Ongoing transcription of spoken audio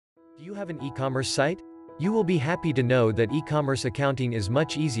Do you have an e-commerce site? You will be happy to know that e-commerce accounting is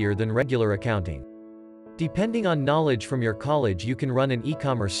much easier than regular accounting. Depending on knowledge from your college, you can run an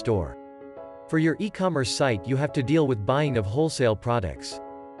e-commerce store. For your e-commerce site, you have to deal with buying of wholesale products,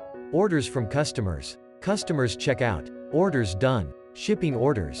 orders from customers, customers checkout, orders done, shipping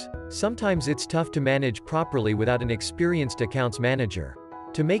orders. Sometimes it's tough to manage properly without an experienced accounts manager.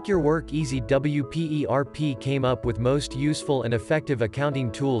 To make your work easy, ERP came up with most useful and effective accounting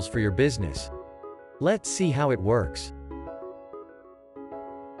tools for your business. Let's see how it works.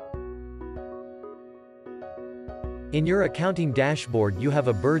 In your accounting dashboard, you have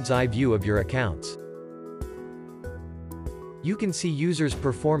a bird's eye view of your accounts. You can see users'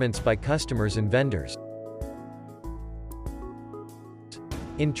 performance by customers and vendors.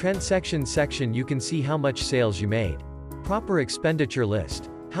 In transactions section, you can see how much sales you made. Proper expenditure list,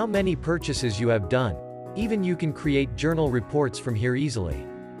 how many purchases you have done. Even you can create journal reports from here easily.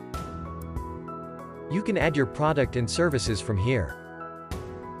 You can add your product and services from here.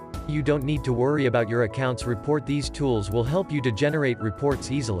 You don't need to worry about your accounts report. These tools will help you to generate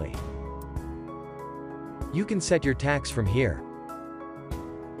reports easily. You can set your tax from here.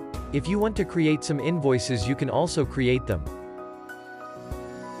 If you want to create some invoices, you can also create them.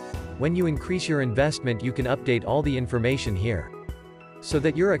 When you increase your investment, you can update all the information here, so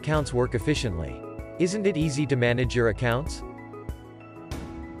that your accounts work efficiently. Isn't it easy to manage your accounts?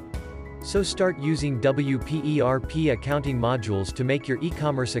 So start using ERP accounting modules to make your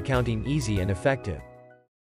e-commerce accounting easy and effective.